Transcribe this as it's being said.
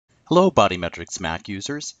Hello BodyMetrix Mac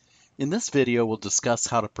users. In this video we'll discuss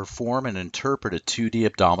how to perform and interpret a 2D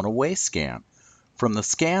abdominal waist scan. From the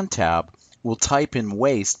Scan tab, we'll type in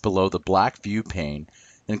waist below the black view pane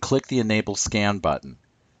and click the Enable Scan button.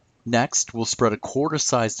 Next, we'll spread a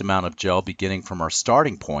quarter-sized amount of gel beginning from our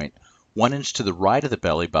starting point, 1 inch to the right of the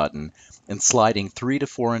belly button, and sliding 3 to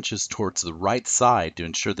 4 inches towards the right side to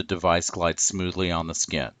ensure the device glides smoothly on the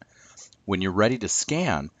skin. When you're ready to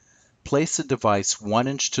scan, place the device 1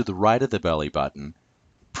 inch to the right of the belly button,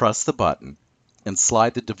 press the button, and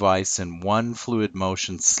slide the device in one fluid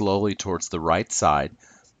motion slowly towards the right side,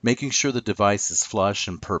 making sure the device is flush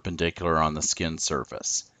and perpendicular on the skin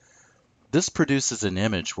surface. This produces an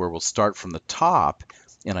image where we'll start from the top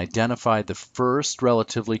and identify the first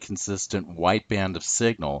relatively consistent white band of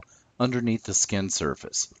signal underneath the skin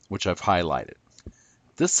surface, which I've highlighted.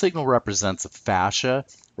 This signal represents a fascia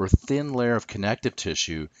or thin layer of connective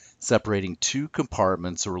tissue separating two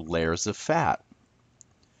compartments or layers of fat.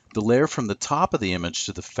 The layer from the top of the image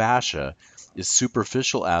to the fascia is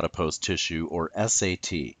superficial adipose tissue, or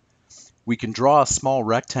SAT. We can draw a small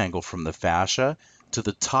rectangle from the fascia to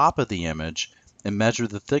the top of the image and measure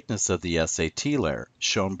the thickness of the SAT layer,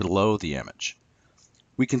 shown below the image.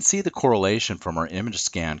 We can see the correlation from our image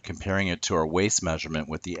scan comparing it to our waist measurement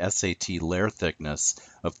with the SAT layer thickness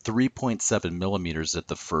of 3.7 millimeters at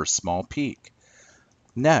the first small peak.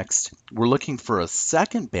 Next, we're looking for a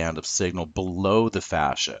second band of signal below the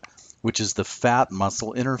fascia, which is the fat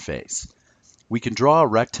muscle interface. We can draw a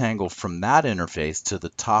rectangle from that interface to the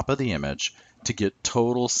top of the image to get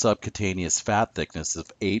total subcutaneous fat thickness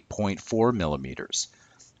of 8.4 millimeters.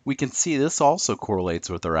 We can see this also correlates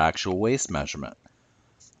with our actual waist measurement.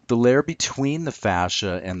 The layer between the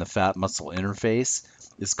fascia and the fat muscle interface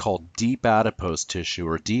is called deep adipose tissue,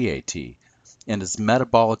 or DAT, and is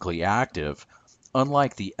metabolically active,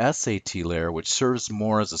 unlike the SAT layer, which serves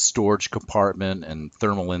more as a storage compartment and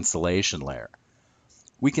thermal insulation layer.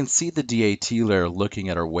 We can see the DAT layer looking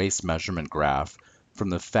at our waist measurement graph from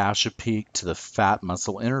the fascia peak to the fat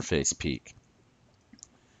muscle interface peak.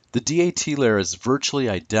 The DAT layer is virtually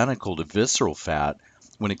identical to visceral fat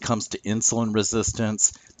when it comes to insulin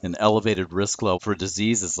resistance and elevated risk level for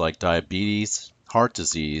diseases like diabetes, heart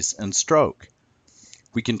disease, and stroke.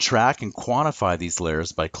 We can track and quantify these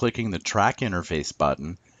layers by clicking the Track Interface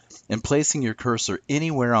button and placing your cursor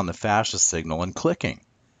anywhere on the fascia signal and clicking.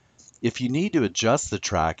 If you need to adjust the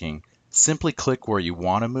tracking, simply click where you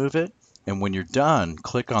want to move it, and when you're done,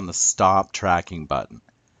 click on the Stop Tracking button.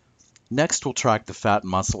 Next, we'll track the fat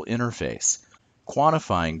muscle interface,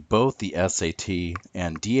 quantifying both the SAT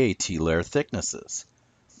and DAT layer thicknesses.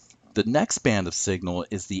 The next band of signal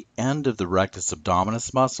is the end of the rectus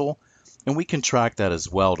abdominis muscle, and we can track that as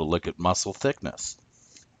well to look at muscle thickness.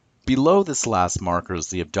 Below this last marker is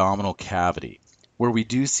the abdominal cavity, where we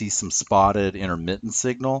do see some spotted intermittent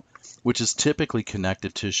signal, which is typically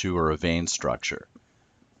connective tissue or a vein structure.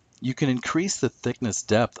 You can increase the thickness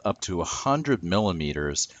depth up to 100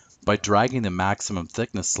 millimeters by dragging the maximum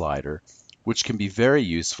thickness slider, which can be very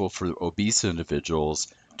useful for obese individuals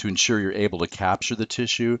to ensure you're able to capture the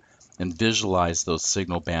tissue and visualize those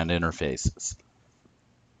signal band interfaces.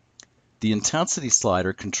 The intensity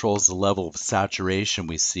slider controls the level of saturation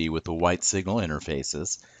we see with the white signal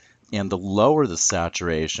interfaces, and the lower the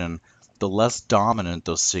saturation, the less dominant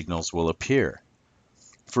those signals will appear.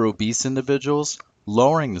 For obese individuals,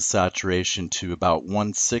 lowering the saturation to about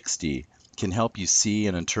 160 can help you see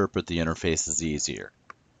and interpret the interfaces easier.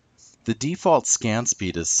 The default scan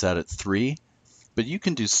speed is set at 3, but you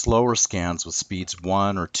can do slower scans with speeds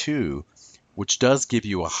 1 or 2, which does give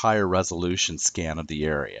you a higher resolution scan of the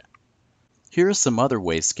area. Here are some other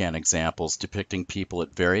waist scan examples depicting people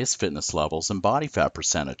at various fitness levels and body fat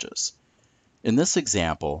percentages. In this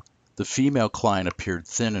example, the female client appeared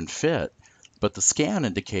thin and fit, but the scan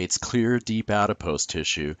indicates clear, deep adipose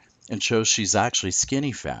tissue and shows she's actually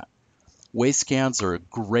skinny fat. Waist scans are a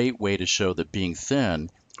great way to show that being thin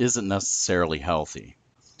isn't necessarily healthy.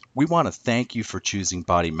 We want to thank you for choosing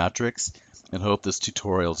BodyMetrix and hope this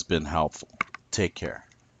tutorial has been helpful. Take care.